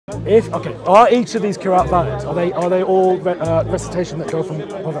Okay, are each of these qira'at valid? Are they all recitation that go from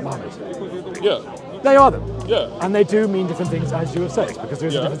Prophet Muhammad? Yeah. They are them. Yeah. And they do mean different things, as you have said, because there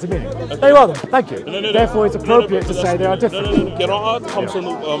is a difference in meaning. Okay. They are them. Thank you. Therefore, it's appropriate to say they are different. Qira'at comes from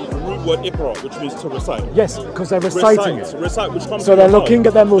the root word iqra, which means to recite. Yes, because they're reciting it. Recite, which comes so they're looking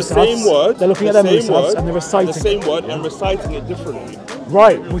at their musafs. The same word. They're looking at their musafs and they're reciting the same word and reciting it differently.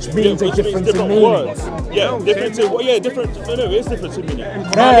 Right, which means a difference in meaning. Words. Yeah, different. Different. No, it's different in meaning.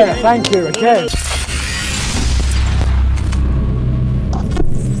 Yeah, thank you. Okay.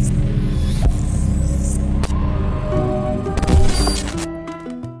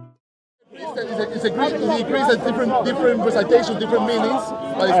 He agrees that different recitation, different meanings,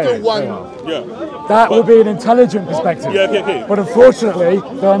 but it's still one. Yeah. That would be an intelligent perspective. Yeah, okay. But unfortunately,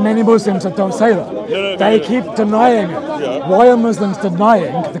 there are many Muslims that don't say that. They keep denying it. Yeah. Why are Muslims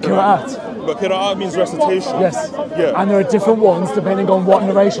denying the qira'at? But qira'at means recitation. Yes. Yeah. And there are different ones depending on what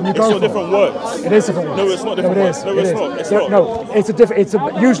narration you go for. It's not different words. It is different words. No, it's not different words. No, it's not. It's not. No, it's a different.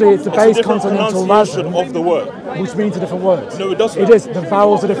 Usually it's the base consonantal lazim of the word, which means a different word. No, it doesn't. It is. The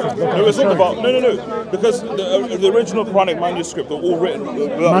vowels are different. No, it's not the vowel. No. Because the original Quranic manuscript are all written.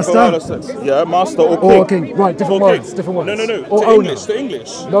 Master. Yeah, master or king. Or king. Right. Different words. Different words. No. Or to English. To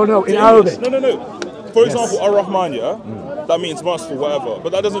English. No. In Arabic. No. For example, Ar-Rahman, that means merciful, whatever.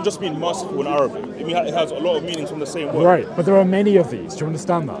 But that doesn't just mean merciful in Arabic. It has a lot of meanings from the same word. Right, but there are many of these. Do you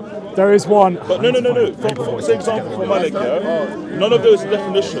understand that? There is one. But no. For example, for Malik, none of those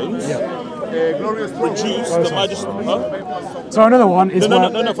definitions reduce the majesty. So another one is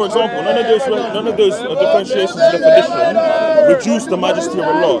no. For example, none of those differentiations and definition reduce the majesty of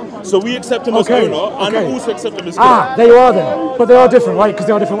Allah. So we accept him as owner, and we also accept him as king. There you are then. But they are different, right? Because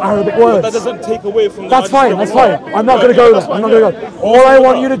they are different Arabic words. But that doesn't take away from the That's fine. I'm not going to go there. All I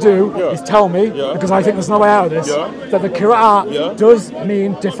want you to do is tell me, because I think there's no way out of this, that the qira'at does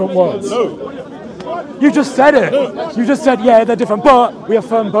mean different words. No. You just said it. No. You just said, they're different, but we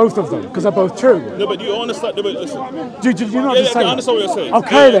affirm both of them because they're both true. No, but you understand. No, but listen. Do you not just say I understand what you're saying.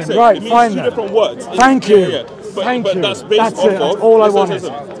 Okay, then, right, it means fine two then. different words. Thank you. But that's based off it. of. That's all I wanted.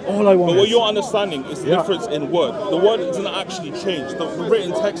 All I wanted. But what you're understanding is the difference in word. The word doesn't actually change. The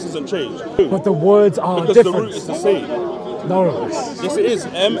written text doesn't change. But the words are because different. Because the root is the same. No. Yes, it is.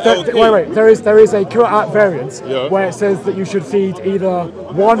 MLK. Wait. There is a qira'at variant where it says that you should feed either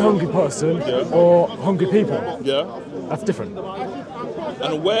one hungry person or hungry people. Yeah. That's different.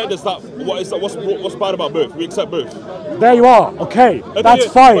 And where does that? What's bad about both? We accept both. There you are. Okay, that's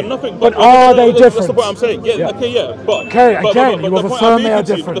fine. But are they different? That's the point I'm saying. Yeah. But again, you have affirmed they are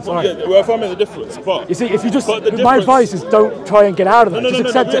different. We're affirming the difference. But you see, if you just, my advice is don't try and get out of it. Just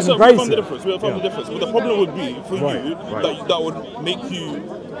accept it and embrace it. We affirm the difference. But the problem would be for you that would make you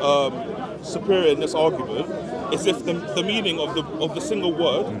superior in this argument is if the meaning of the single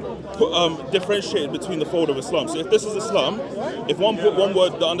word differentiated between the fold of Islam. So if this is Islam, if one put one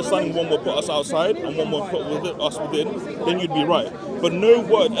word, the understanding one would put us outside and one would put us within, then you'd be right. But no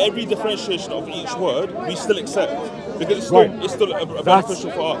word, every differentiation of each word, we still accept. Because it's still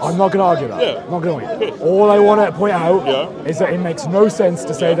beneficial for us. I'm not going to argue that. Yeah. I'm not going to argue. All I want to point out is that it makes no sense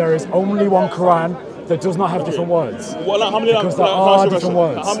to say there is only one Quran that does not have different words. Well, how many because there are different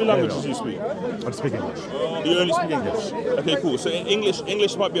words. How many languages do you speak? I speak English. You only speak English? Okay, cool. So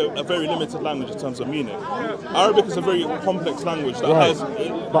English might be a very limited language in terms of meaning. Arabic is a very complex language that has...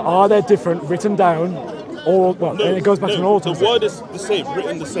 But are they different written down? Or, and it goes back to an old The word is the same,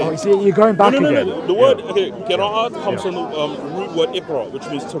 written the same. Oh, you see, you're going back again. No. The word, qira'at comes from the root word iqra, which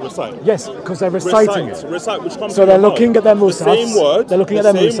means to recite. Yes, because they're reciting it. Recite, which comes so they're looking at their musafs. The same word. They're looking at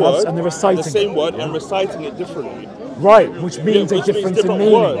their musafs and they're reciting the same word and reciting it differently. Right, which means a difference in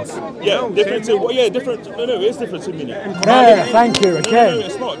meaning. Words. Yeah, different. Different. No, it's different in meaning. Thank you. Again. No,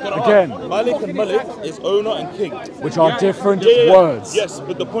 it's not. Again. Malik and Malik is owner and king, which are different words. Yes,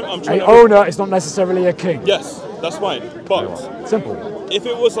 but the point I'm trying to... An owner is not necessarily a king. Yes, that's fine. But simple. If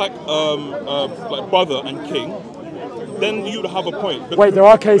it was like brother and king, then you'd have a point. Wait, there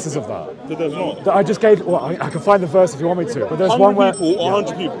are cases of that. But there's not. I just gave. Well, I can find the verse if you want me to. But there's one where 100 people or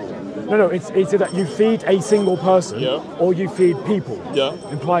 100 people. No, it's either that you feed a single person or you feed people,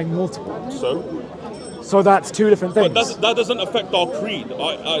 implying multiple. So that's two different things. But that doesn't affect our creed.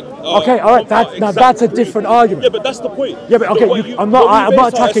 Okay, all right. That's a different argument. Yeah, but that's the point. Yeah, but okay, I'm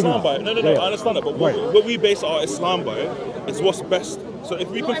not attacking you. No, I understand that. But what we base our Islam by is what's best. So if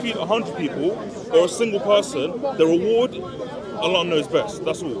we can feed 100 people or a single person, the reward, Allah knows best.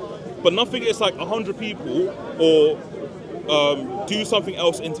 That's all. But nothing is like 100 people or do something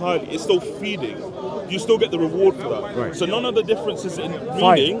else entirely, it's still feeding. You still get the reward for that. Right. So none of the differences in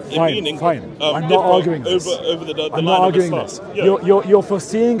Fine. I'm not arguing this. I'm not arguing this. Yeah. You're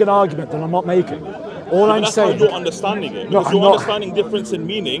foreseeing an argument that I'm not making. All I'm that's saying. How you're understanding it. Because you're understanding difference in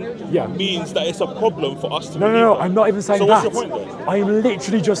meaning means that it's a problem for us to believe No, that. I'm not even saying so that. What's your point then? I'm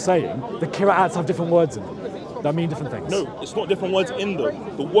literally just saying the qira'ats have different words in them that mean different things. No, it's not different words in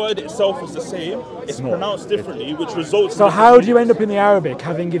them. The word itself is the same. It's pronounced differently, which results. So how do you end up in the Arabic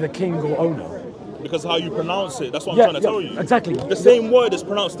having either king or owner? Because how you pronounce it, that's what I'm trying to tell you. Exactly. The same word is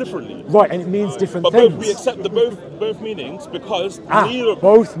pronounced differently. Right, and it means different but things. But we accept the both meanings because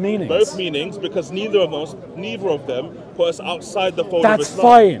both meanings. Both meanings because neither of them put us outside the fold That's of Islam.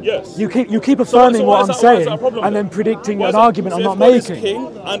 Fine. Yes. You keep affirming what I'm saying and then predicting an argument I'm not making.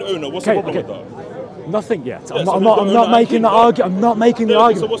 King and owner, what's the problem with that? Nothing yet. I'm not making the argument. I'm not making the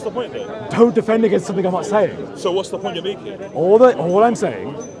argument. So what's the point then? Don't defend against something I'm not saying. So what's the point you're making? All I'm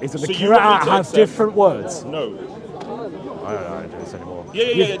saying is that the qira'at have different words. No. I don't do this anymore.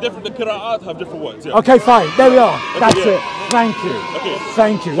 Yeah. The qira'at have different words. Yeah. Okay, fine. There we are. That's it. Thank you. Okay.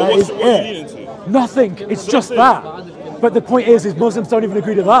 Thank you. That is it. Nothing. It's just that. But the point is Muslims don't even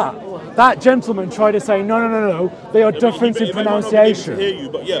agree to that. That gentleman tried to say, no, they are different in pronunciation. Hear you,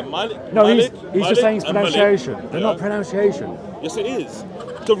 but yeah, Malik, no, he's just saying it's pronunciation. They're not pronunciation. Yes, it is.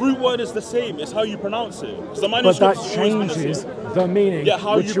 The root word is the same. It's how you pronounce it. But that changes the meaning,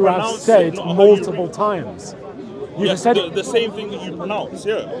 which you have said multiple times. You said the same thing that you pronounce,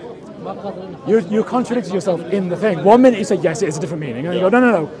 yeah. You're contradicting yourself in the thing. 1 minute you say, yes, it is a different meaning. And you go,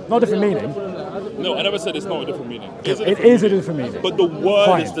 no, not a different meaning. No, I never said it's not a different meaning. It is a different meaning. But the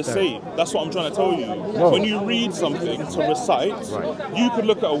word is the same. That's what I'm trying to tell you. No. When you read something to recite, you could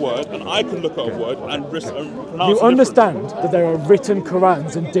look at a word and I can look at a word and pronounce You understand that there are written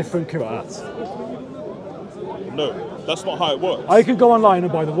Qur'ans in different Qur'ans? No, that's not how it works. I could go online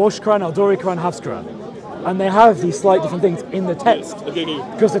and buy the Warsh Quran, Al-Dori Quran, Hafs Quran. And they have these slight different things in the text. Yes. Okay.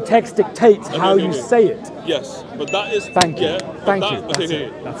 Because the text dictates how you say it. Yes, but that is... Thank you. Thank you.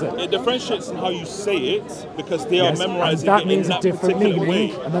 That's it. It differentiates in how you say it because they are memorizing that it means in that a different particular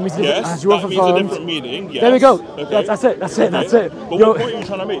meaning. way. And that means that means a different meaning. Yes. There we go. Okay. That's it. That's it. But what point are you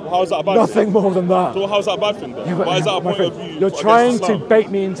trying to make? How is that a bad Nothing thing? more than that. So how's that a bad thing then? Why is that a point of view? You're trying to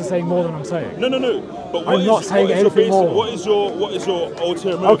bait me into saying more than I'm saying. No. But I'm not saying anything more. What is your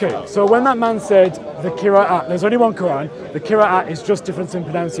ulterior motive? Okay, so when that man said the qira'at, there's only one Quran, the qira'at is just difference in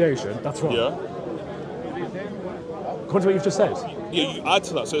pronunciation, that's wrong. Yeah. According to what you've just said. Yeah, you add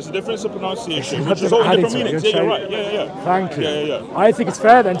to that. So it's a difference in pronunciation, which is all different meanings. Yeah, you're right. Yeah. Thank you. Yeah. I think it's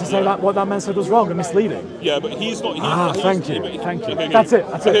fair then to say that what that man said was wrong and misleading. Yeah, but he's not. Thank you. Okay, that's it.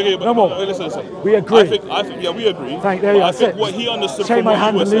 Okay, no more. Listen. We agree. I think, we agree. I think what he understood Shake from my what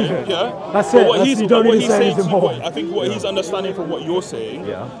hand you were and leave saying, it. yeah. That's it. You don't need to say anything more. I think what he's understanding from what you're saying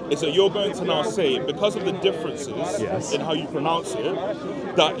is that you're going to now say, because of the differences in how you pronounce it,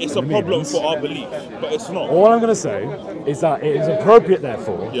 that it's a problem for our belief, but it's not. All I'm going to say is that it is appropriate,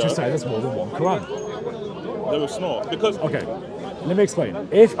 therefore, to say there's more than one Quran. No, it's not. Because okay, let me explain.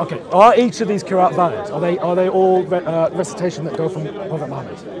 Are each of these Qur'an valid? Are they all recitation that go from Prophet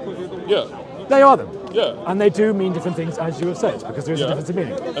Muhammad? Yeah. They are them. Yeah. And they do mean different things, as you have said, because there is a difference in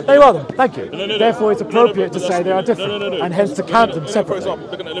meaning. Okay. They are them. Thank you. No. Therefore, it's appropriate to say they are different, and hence to count them separately. For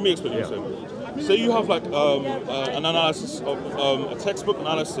example, let me explain. Say you have like an analysis of a textbook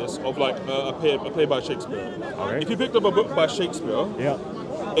analysis of like a play by Shakespeare. Okay. If you picked up a book by Shakespeare,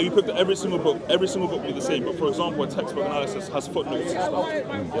 and you picked up every single book will be the same. But for example, a textbook analysis has footnotes and stuff.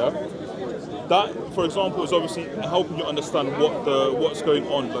 Yeah. That, for example, is obviously helping you understand what's going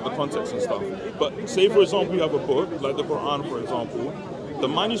on, like the context and stuff. But say, for example, you have a book like the Quran, for example. The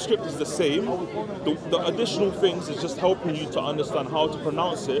manuscript is the same. The additional things is just helping you to understand how to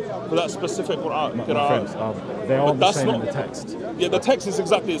pronounce it for that specific Quran. They are the same in the text. Yeah, the text is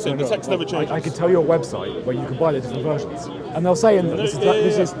exactly the same. The text never changes. I can tell you a website where you can buy the different versions, and they'll say in there, this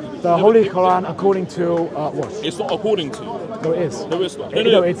is the Holy Quran according to what? It's not according to. No, it is. No, it's not.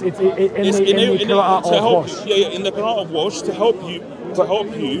 No, it's in the Quran of Wash. Yeah, in the Quran of Wash to help you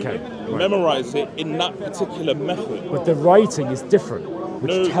memorize it in that particular method. But the writing is different,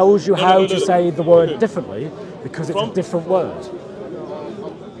 which tells you how to say the word differently, because it's a different word.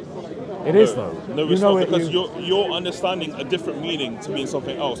 It is though. No, it's not, because you're understanding a different meaning to mean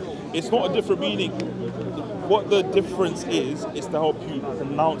something else. It's not a different meaning. What the difference is to help you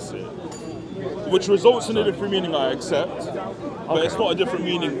pronounce it. which results in a different meaning, I accept. But it's not a different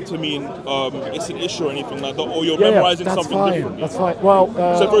meaning to mean it's an issue or anything like that, or you're memorizing something differently. That's fine. Well,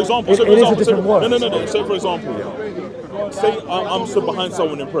 so for example, it is a different word. No. So for example, say I'm stood behind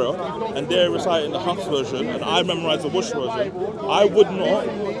someone in prayer and they're reciting the Hafs version and I memorize the Wush version, I would not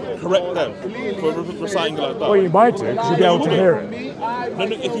correct them for reciting like that. Well, you might do because you'll be able to hear it. No,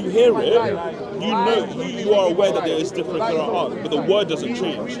 if you hear it, you know, you are aware that there is different qira'at, but the word doesn't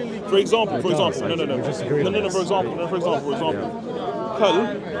change. For example, for example, qalb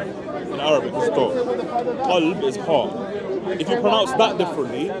in Arabic is dog. Qalb is heart. If you pronounce that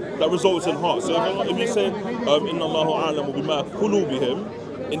differently, that results in heart. So if you say, Inna Allahu a'lamu bima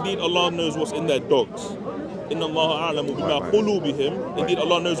qulubihim, indeed Allah knows what's in their dogs. Inna Allaha a'lamu bima qulubihim, indeed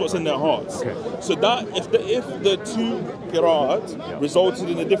Allah knows what's in their hearts. Okay. So that if the two qira'at resulted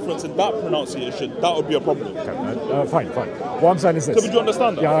in a difference in that pronunciation, that would be a problem. Okay. Fine. What I'm saying is this. So would you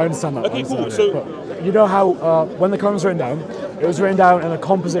understand that? Yeah, I understand that. Okay, cool. So you know how when the Quran was written down, it was written down in a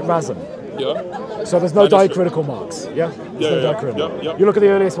composite rasm. Yeah. So there's no diacritical marks. Yeah. Yeah. You look at the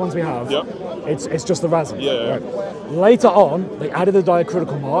earliest ones we have. Yeah. It's just the rasm. Yeah. Right. Later on, they added the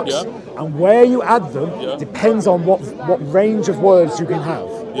diacritical marks, and where you add them depends on what range of words you can have.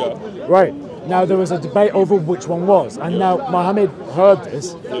 Yeah. Right. Now there was a debate over which one was, and now Muhammad heard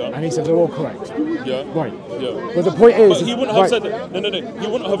this, and he said they're all correct. Yeah. Right. Yeah. But the point is, but he wouldn't have said that. No. He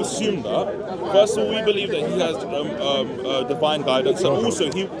wouldn't have assumed that. First of all, we believe that he has divine guidance, and also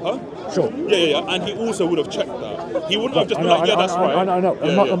he. Sure. Yeah. And he also would have checked that. He wouldn't have just been like, yeah, that's right. I know.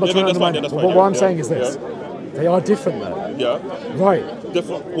 I'm not trying to undermine it. What I'm saying is this: they are different there. Yeah. Right.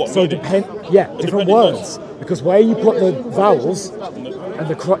 Different. What? So different words. Because where you put the vowels and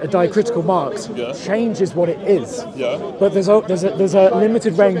the diacritical marks changes what it is. Yeah. But there's a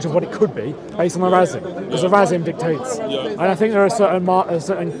limited range of what it could be based on the razim, because the razim dictates. Yeah. And I think there are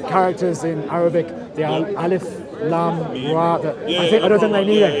certain characters in Arabic, the alif, lam, ra. I don't think they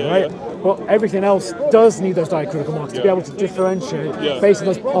need any, right? But everything else does need those diacritical marks to be able to differentiate based on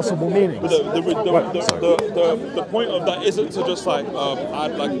those possible meanings. But the point of that isn't to just like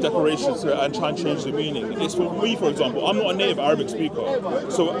add like decorations to it and try and change the meaning. It's for me, for example, I'm not a native Arabic speaker,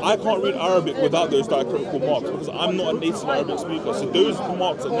 so I can't read Arabic without those diacritical marks because I'm not a native Arabic speaker. So those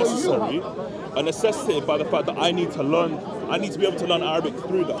marks are necessitated by the fact that I need to be able to learn Arabic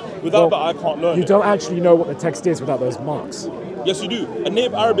through that. Without that, I can't learn. You don't actually know what the text is without those marks. Yes, you do. A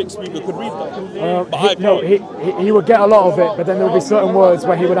native Arabic speaker could read that. He would get a lot of it, but then there would be certain words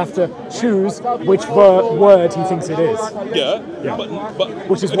where he would have to choose which word he thinks it is. Yeah. But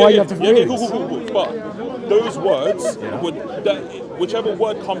which is why you have to read. Cool. But those words whichever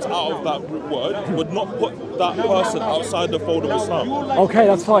word comes out of that word would not put that person outside the fold of Islam. Okay,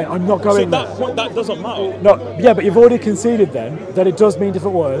 that's fine. I'm not going there. So that doesn't matter. No, yeah, but you've already conceded then that it does mean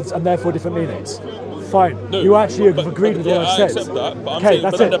different words and therefore different meanings. Fine. No, you actually have agreed with what I've said. I accept that, but I'm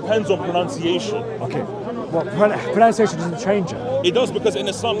saying that depends on pronunciation. Okay. Well, pronunciation doesn't change it. It does, because in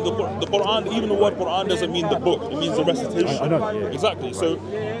Islam, the Qur'an, even the word Qur'an doesn't mean the book, it means the recitation. I know, yeah. Exactly. So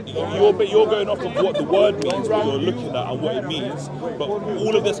you're going off of what the word means, what you're looking at and what it means, but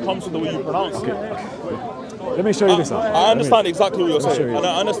all of this comes from the way you pronounce it. Let me show you this. I understand exactly what you're saying, and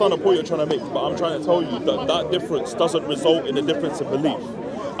I understand the point you're trying to make, but I'm trying to tell you that difference doesn't result in a difference of belief.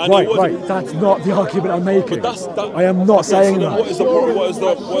 And right. That's not the argument I'm making. But I am not saying that. What is the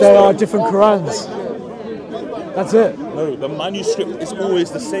problem? There are different Qur'ans. That's it. No, the manuscript is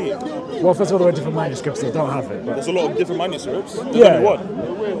always the same. Well, first of all, there are different manuscripts that don't have it. There's a lot of different manuscripts. There's only one.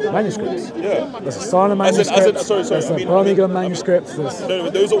 Manuscripts? Yeah. There's a Sana manuscript, there's a Birmingham manuscript. No,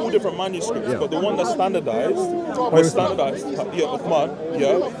 those are all different manuscripts, but the one that's standardized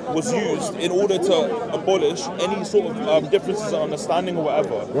was used in order to abolish any sort of differences in understanding or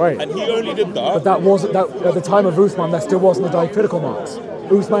whatever. Right. And he only did that. But that wasn't, at the time of Uthman, there still wasn't the diacritical marks.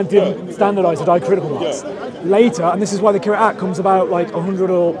 Uthman didn't standardise the diacritical marks. Later, and this is why the Qur'an comes about like 100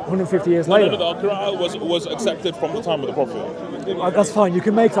 or 150 years later. No, the Qur'an was accepted from the time of the Prophet. That's fine, you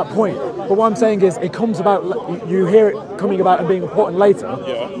can make that point. But what I'm saying is, it comes about, you hear it coming about and being important later,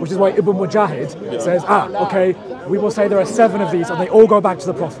 which is why Ibn Mujahid says, okay, we will say there are 7 of these and they all go back to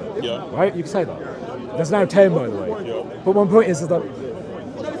the Prophet. Right? You can say that. There's now 10, by the way. But one point is that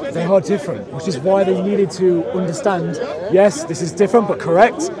they are different, which is why they needed to understand, yes, this is different but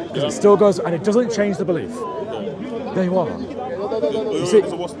correct, because it still goes, and it doesn't change the belief. There you are. You see?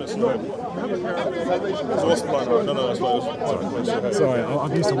 Sorry,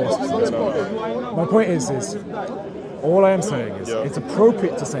 I'm used to wasps. My point is, All I am saying is it's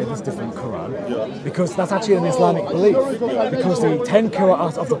appropriate to say there's different Quran because that's actually an Islamic belief. Because the 10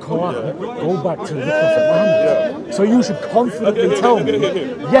 qira'at of the Quran go back to the Prophet Muhammad. So you should confidently tell me,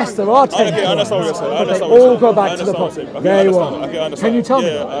 yes, there are 10 qira'ats, but they all go back to the Prophet. Very well. Can you tell me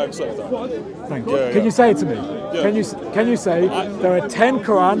that? I accept that. Thank you. Can you say it to me? Can you say there are 10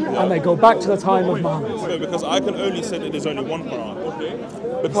 Quran and they go back to the time of Muhammad? No, because I can only say that there's only one Quran.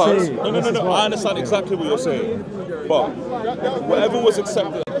 Because no, I understand exactly what you're saying, but whatever was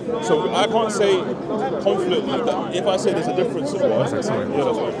accepted. So I can't say confidently that if I say there's a difference in what. That's right. Yeah,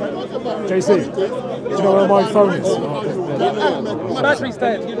 that's right. JC, do you know where my phone is? My battery's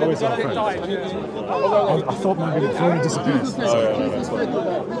dead. Oh, it's on phone. I thought maybe the phone had disappeared. No, that's fine.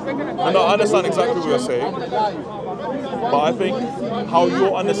 I understand exactly what you're saying, but I think how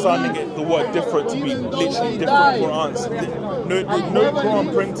you're understanding it, the word different to mean literally different Qur'ans. No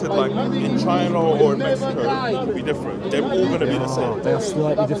Quran printed like in China or in Mexico will be different. They're all going to be the same. They are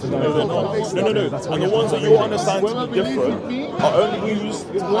slightly different. No. And the ones that you understand to be different are only used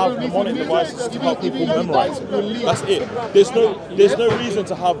to have mnemonic devices to help people memorize it. That's it. There's no reason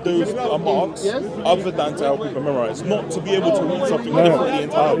to have those marks other than to help people memorize, not to be able to read something differently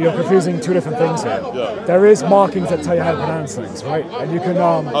entirely. You're confusing two different things here. Yeah. There is markings that tell you how to pronounce things, right? And you can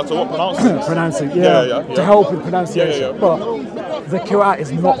How to what, pronounce things? pronounce it, Yeah. to help with pronunciation. Yeah. But the qira'at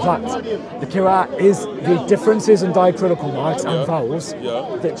is not that. The qira'at is the differences in diacritical marks and vowels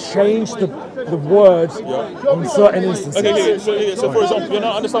that change the words in certain instances. Okay. So for example, you're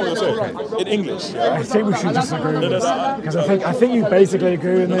not understanding what you're saying. In English, I think we should disagree with this because I think you basically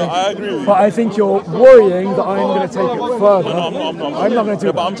agree with me. I agree with you. But I think you're worrying that I'm going to take it further. No, I'm not. I'm not going to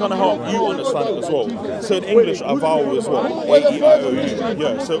do But I'm trying to help you understand it as well. So in English, a vowel is what? A-E-I-O-U.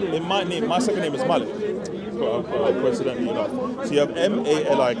 Yeah. So in my name, my second name is Malik. Coincidentally enough. So you have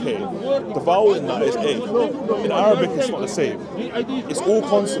M-A-L-I-K. The vowel in that is A. In Arabic, it's not the same. It's all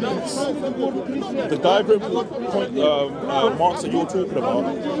consonants. The diagram marks that you're talking about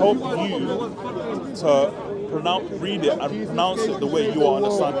help you to read it and pronounce it the way you are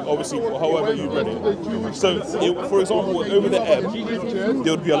understanding, obviously, however you read it. So, for example, over the M,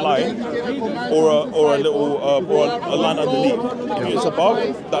 there would be a line or a little or a line underneath. If it's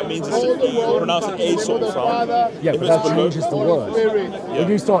above, that means you pronounce an A sort of sound. Yeah, but that changes the word. When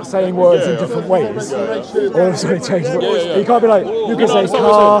you start saying words in different ways, all of a sudden it changes the word. You can't be like, you can say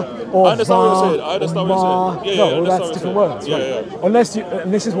car or I understand what you're saying. I understand what you're saying. No, that's different words. Unless you,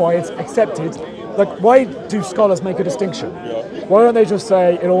 and this is why it's accepted. Like, why do scholars make a distinction? Why don't they just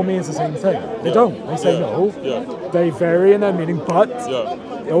say it all means the same thing? They don't. They say no. They vary in their meaning, but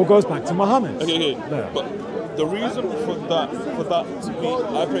it all goes back to Muhammad. Okay. But the reason for that to be,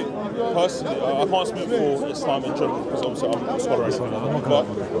 I think personally, I can't speak for Islam in general because obviously I'm a scholar. But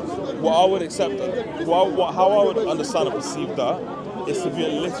what I would accept, how I would understand and perceive that is to be a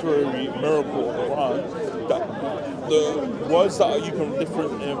literary miracle of the Quran. That the words that you can differ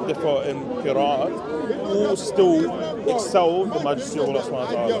in Qira'at all still excel the majesty of Allah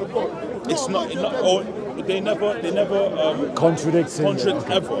subhanahu wa ta'ala. It's not or they never contradict ever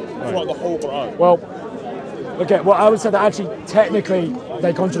throughout the whole Quran. Well, I would say that actually technically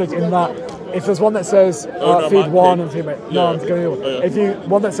they contradict in that if there's one that says feed one and feed many, if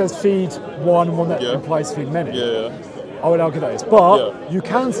one that says feed one and one that implies feed many, I would argue that is. But you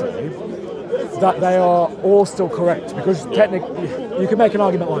can say that they are all still correct because technically you can make an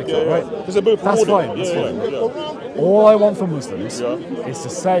argument like that, right? That's fine. All I want from Muslims is to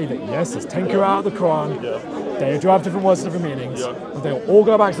say that yes, there's 10 qira'at of the Quran. They do have different words, different meanings, but they all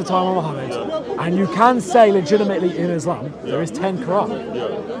go back to the time of Muhammad. And you can say legitimately in Islam there is 10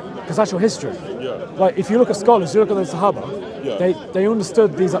 qira'at because that's your history. Like if you look at scholars, you look at the Sahaba. They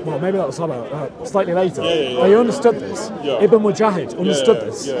understood these. Well, maybe that was slightly later. They understood this. Ibn Mujahid understood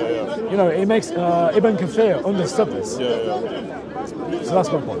this. You know, it makes Ibn Kathir understood this. So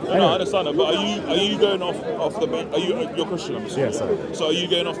that's my point. Anyway. No, I understand that, but are you going off the you're Christian, I'm assuming? Yes, sir. So are you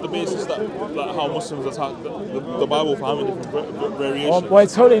going off the basis that like how Muslims attack the Bible for having different variations? Well,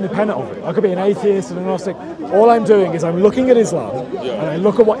 it's totally independent of it. I could be an atheist and an agnostic. All I'm doing is I'm looking at Islam and I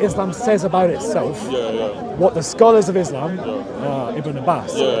look at what Islam says about itself. What the scholars of Islam, Ibn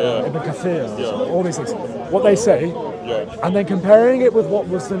Abbas, Ibn Kathir, all these things, what they say, and then comparing it with what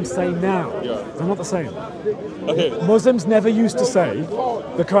Muslims say now. They're not the same. Okay. Muslims never used to say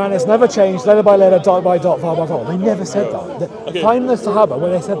the Quran has never changed, letter by letter, dot by dot, vowel by vowel. They never said that. Find the Sahaba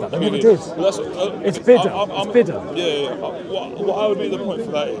where they said that. They never did. It's bitter. It's bitter. What I would make the point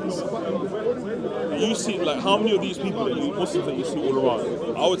for that is, you see, like, how many of these people Muslims that you see all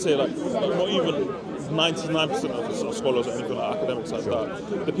around? I would say, like not even 99% of scholars or anything like academics like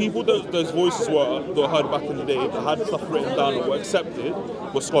that. The people that those voices were heard back in the day, that had stuff written down or were accepted,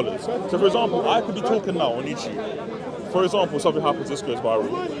 were scholars. So for example, I could be talking now on YouTube. For example, something happens, this goes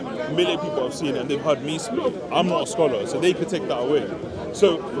viral. A million people have seen it and they've heard me speak. I'm not a scholar, so they could take that away.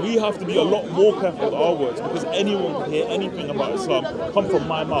 So we have to be a lot more careful with our words, because anyone can hear anything about Islam come from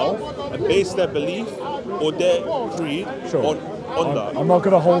my mouth and base their belief or their creed on that. I'm not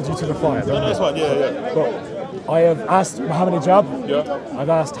going to hold you to the fire. No, that's fine, yeah. But I have asked Mohammed Hijab, I've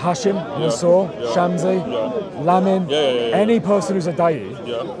asked Hashim, Mansour, Shamsi, Lamin, any person who's a da'i.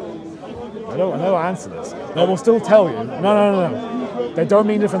 I don't answer this. They will still tell you, no. They don't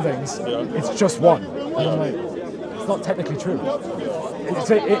mean different things. It's just one. And I'm like, it's not technically true.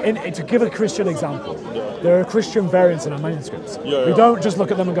 To give a Christian example, there are Christian variants in our manuscripts. We don't just look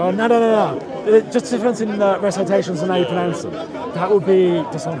at them and go, no. Just difference in recitations and how you pronounce them. That would be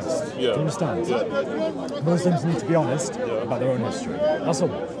dishonest. Do you understand? Muslims need to be honest about their own history. That's all.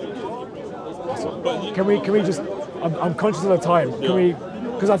 Can we just? I'm conscious of the time. Can we?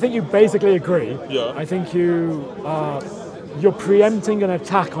 Because I think you basically agree. I think you're preempting an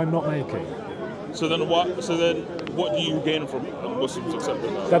attack I'm not making. So then what? So then what do you gain from Muslims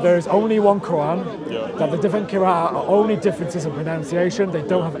accepting that? That there is only one Quran. That the different Qur'an are only differences in pronunciation. They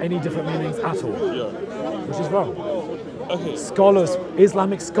don't have any different meanings at all. Which is wrong. Okay. Scholars,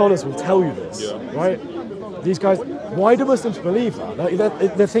 Islamic scholars will tell you this, right? These guys. Why do Muslims believe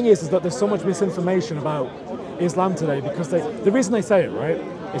that? The thing is that there's so much misinformation about Islam today, because the reason they say it, right,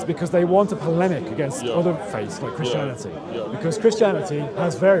 is because they want a polemic against other faiths like Christianity. Because Christianity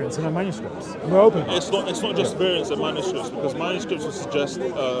has variants in our manuscripts. We're open. It's not just variants in manuscripts, because manuscripts will suggest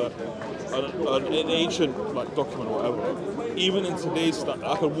an ancient document or whatever. Even in today's,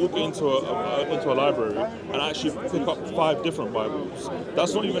 I could walk into a library and actually pick up 5 different Bibles.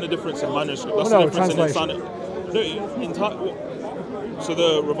 That's not even a difference in manuscript. That's a difference in so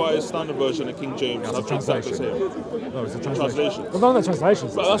the Revised Standard Version of King James have exactly the same. No, it's a translation. Well, none of the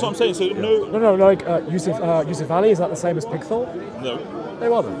translations. But that's what I'm saying. So no. Like Yusuf Ali, is that the same as Pigthall? No. They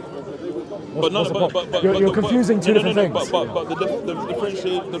are then. But you're confusing two different things. But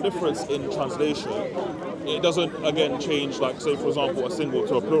the difference in translation, it doesn't again change, like say for example a single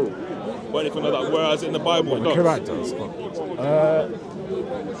to a plural or anything like that. Whereas in the Bible it does. Correct does.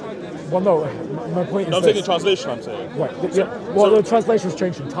 Well, no. My point is. I'm taking translation. I'm saying. Right. The translations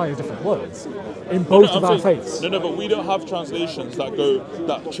change entirely different words in both of our faiths. No, but we don't have translations that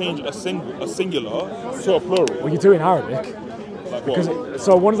change a singular to a plural. Well, you do in Arabic. Like because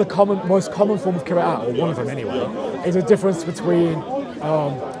so one of the most common form of qira'at, or one of them anyway, is a difference between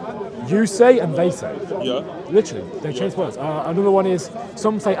you say and they say. Literally, they change words. Another one is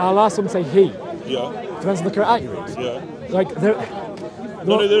some say Allah, some say He. Depends on the qira'at you read. Like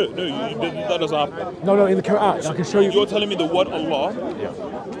No, that doesn't happen. No, in the Qur'an, I can show you. You're telling me the word Allah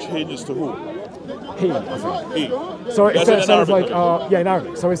changes to who? He, I think. He. So instead of like, in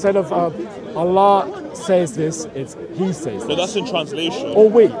Arabic. So instead of Allah says this, it's He says this. No, that's in translation. Or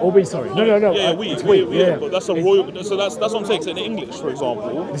we, sorry. No. Yeah, we. Yeah. But that's a royal. So that's what I'm saying. So in English, for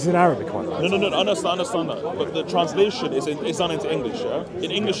example. This is in Arabic, one. No. I understand that. But the translation is done into English. Yeah.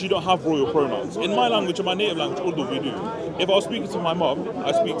 In English, you don't have royal pronouns. In my language, in my native language, Urdu, we do. If I was speaking to my mum,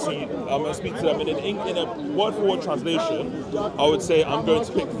 I speak to them in a word-for-word translation. I would say I'm going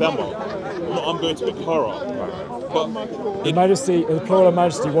to pick them up, not I'm going to pick her up. But the plural of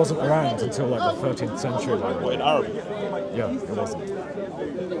majesty wasn't around until like the 13th century. What, in Arabic? Yeah, it wasn't.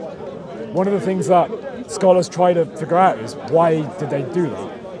 One of the things that scholars try to figure out is why did they do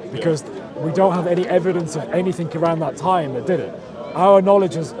that? Because we don't have any evidence of anything around that time that did it. Our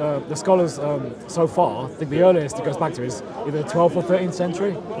knowledge is, the scholars so far, I think the earliest it goes back to is either the 12th or 13th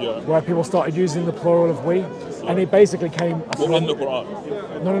century, where people started using the plural of we, and it basically came from... in the Quran?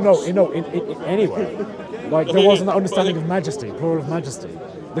 No, anyway. Like, there wasn't that understanding of majesty, plural of majesty.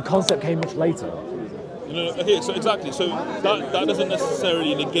 The concept came much later. Okay, so exactly. So that doesn't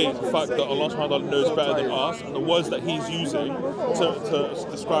necessarily negate the fact that Allah subhanahu wa ta'ala knows better than us, and the words that He's using to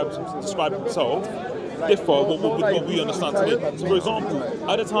describe Himself differ what we understand today. So, for example,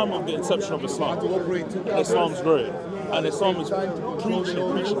 at the time of the inception of Islam's growing, and Islam is preaching.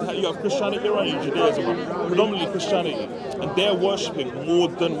 You have Christianity around you, Judaism, predominantly Christianity, and they're worshipping more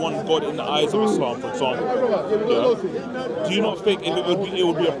than one God in the eyes of Islam, for example. Do you not think it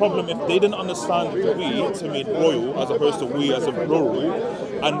would be a problem if they didn't understand we to mean royal as opposed to we as a plural,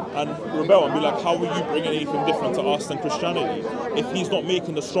 and rebel and be like, how will you bring anything different to us than Christianity if He's not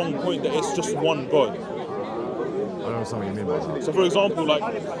making the strong point that it's just one God? I don't understand what you mean by that. So, for example, like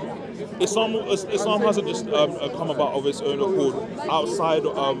Islam hasn't just come about of its own accord outside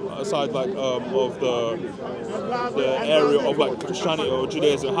like of the area of like Christianity or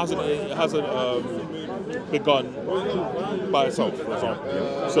Judaism. It hasn't begun by itself, for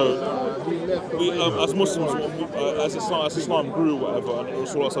example. So we, as Muslims, as Islam grew, whatever, and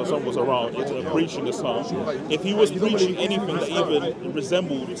Rasulullah was around preaching Islam, if he was preaching anything that even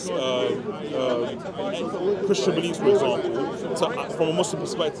resembled Christian beliefs, for example, from a Muslim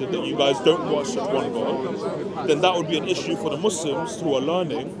perspective, that you guys don't worship one God, then that would be an issue for the Muslims who are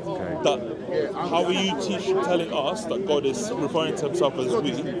learning that how are you telling us that God is referring to himself as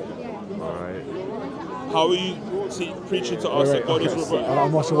we? How are you preaching to us that God is referring?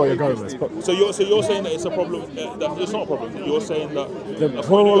 I'm not sure where you're going with this, but so you're saying that it's a problem. That it's not a problem. You're saying that the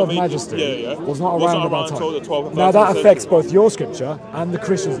plural of majesty was not around at that until the 12th. Now that affects both your scripture and the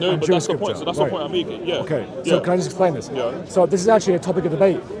Christians and Jewish scripture. Point. So that's the point I'm making. Yeah. Okay. So can I just explain this? Yeah. So this is actually a topic of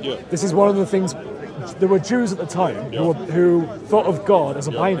debate. Yeah. This is one of the things. There were Jews at the time who thought of God as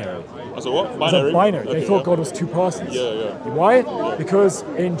a binary. As a what? Binary? As a binary. They thought God was two persons. Why? Because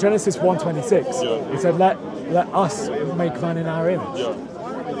in Genesis 1:26, it said, let us make man in our image.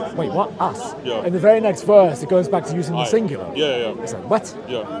 Wait, what? Us? In the very next verse, it goes back to using the singular. It's like, what?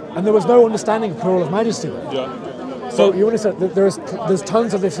 And there was no understanding of plural of majesty there. So you understand that there's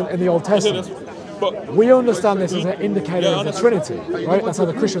tons of this in the Old Testament. But we understand this as an indicator of the Trinity, right? That's how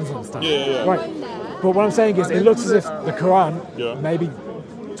the Christians understand it. Right. But what I'm saying is, it looks as if the Quran maybe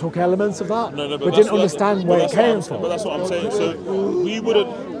took elements of that, but didn't understand where it came from. But that's what I'm saying. So we wouldn't,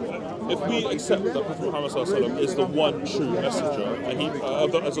 if we accept that Prophet Muhammad ﷺ is the one true messenger, and he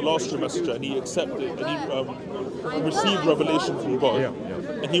as the last true messenger, and he accepted and he received revelation from God,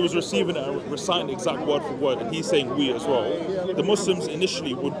 and he was receiving it and reciting the exact word for word, and he's saying we as well. The Muslims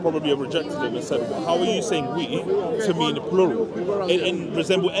initially would probably have rejected him and said, well, how are you saying we to mean plural and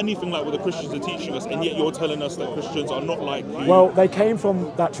resemble anything like what the Christians are teaching us, and yet you're telling us that Christians are not like you? Well, they came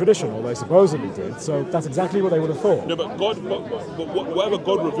from that tradition, or they supposedly did, so that's exactly what they would have thought. No, but whatever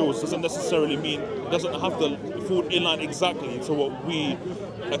God reveals doesn't necessarily mean, doesn't have to fall in line exactly to what we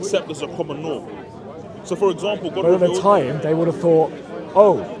accept as a common norm. So, for example, God but at the time, they would have thought,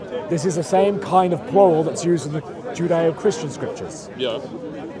 oh, this is the same kind of plural that's used in the Judeo-Christian scriptures. Yeah.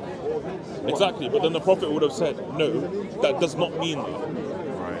 Exactly, but then the Prophet would have said, no, that does not mean that.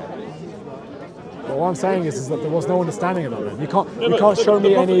 But what I'm saying is that there was no understanding of that. You can't show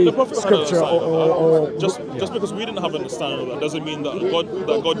me any scripture or just because we didn't have understanding of that doesn't mean that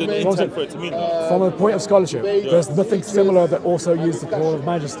God didn't intend for it to mean that. From a point of scholarship, there's nothing similar that also used the plural of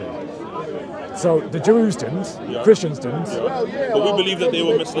majesty. So the Jews didn't, Christians didn't. But we believe that they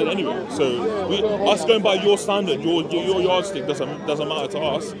were misled anyway. So us going by your standard, your yardstick doesn't matter to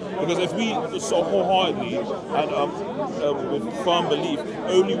us, because if we so wholeheartedly and with firm belief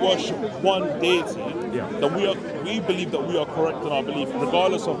only worship one deity, then we believe that we are correct in our belief,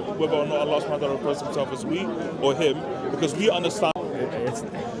 regardless of whether or not Allah subhanahu wa ta'ala refers himself as we or him, because we understand.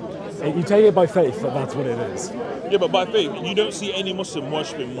 You take it by faith that that's what it is. Yeah, but by faith, you don't see any Muslim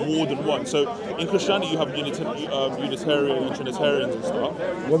worshipping more than one. So in Christianity, you have Unitarian and Trinitarians and stuff.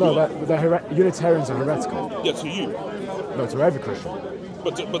 Well, no, Unitarians are heretical. Yeah, to you. No, to every Christian.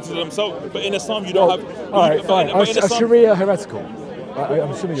 But to themselves. But in Islam, you don't have. All right, fine. Are Sharia heretical?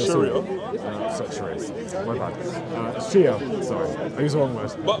 I'm assuming you're Sharia. Sharia. My bad. Shia. Sorry, I used the wrong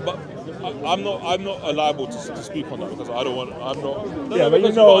word. But I'm not liable to speak on that, because I don't want. I'm not. But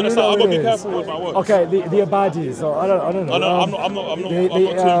you know I've got to be careful with my words. Okay, the Ibadis. I don't know. I'm not too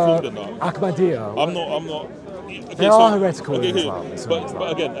involved in that. Ahmadiyya. I'm not. Okay, they are heretical in Islam.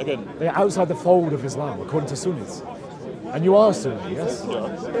 But again, they're outside the fold of Islam, according to Sunnis. And you are Sunni, yes? Yeah.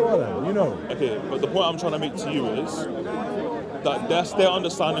 Well then, you know. Okay, but the point I'm trying to make to you is that that's their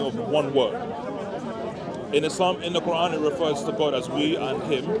understanding of one word. In Islam, in the Quran, it refers to God as we and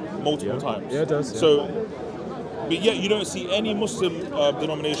him multiple times. Yeah, it does. So, but yet you don't see any Muslim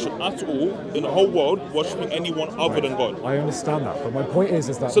denomination at all in the whole world worshipping anyone other than God. I understand that, but my point is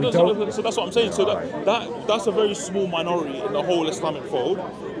that so that's what I'm saying. So that's a very small minority in the whole Islamic fold.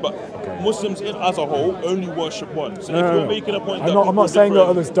 But Muslims as a whole only worship one. So if you're making a point that I'm not saying that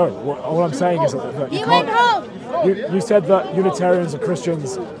others don't. What I'm saying is that you can't. You said that Unitarians are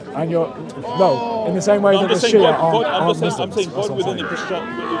Christians, and you're in the same way that the Shia are Muslims. I'm saying God within the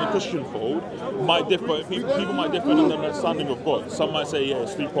Christian fold might differ. People might differ in their understanding of God. Some might say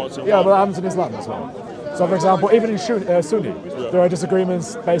it's three parts in one. Yeah, but that happens in Islam as well. So, for example, even in Sunni, there are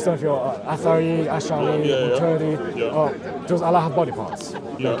disagreements based on if you're Athari, Ash'ari, Maturidi. Does Allah have body parts?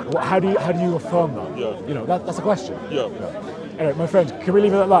 Yeah. How do you affirm that? Yeah. You know, that's a question. Yeah. Anyway, my friend, can we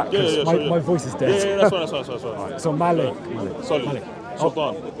leave it at that? Yeah, 'Cause yeah, my voice is dead. Yeah, that's fine, that's fine. Right, so Malik. Solid.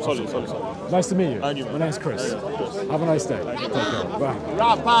 Sultan. Solid. Nice to meet you. And you. My name's Chris. Have a nice day. Take care. Bye.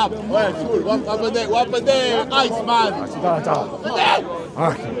 Wrap up. Well, cool. One per day. Iceman.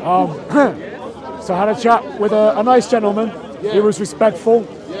 Okay. So I had a chat with a nice gentleman. He was respectful.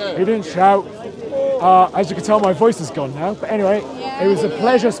 He didn't shout. As you can tell, my voice is gone now. But anyway, it was a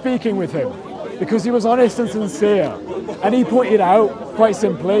pleasure speaking with him because he was honest and sincere. And he pointed out, quite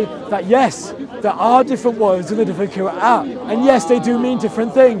simply, that yes, there are different words in the different Qur'an. And yes, they do mean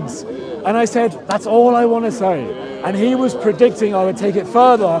different things. And I said, that's all I want to say. And he was predicting I would take it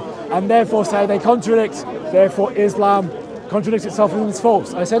further and therefore say they contradict, therefore Islam contradicts itself and it's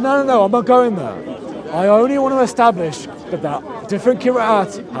false. I said, no, I'm not going there. I only want to establish that different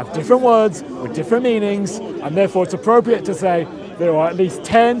Qur'ans have different words with different meanings, and therefore it's appropriate to say there are at least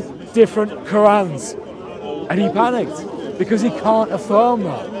 10 different Qur'ans. And he panicked because he can't affirm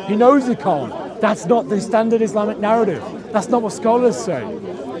that. He knows he can't. That's not the standard Islamic narrative. That's not what scholars say.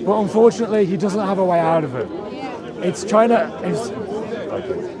 But unfortunately, he doesn't have a way out of it. He's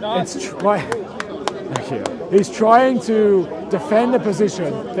trying to defend a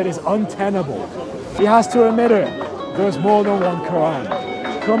position that is untenable. He has to admit it. There's more than one Quran.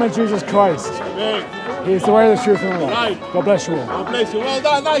 Come in Jesus Christ. He is the way, the truth, and the life. God bless you all. God bless you. Well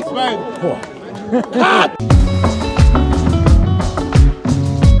done. Nice, man.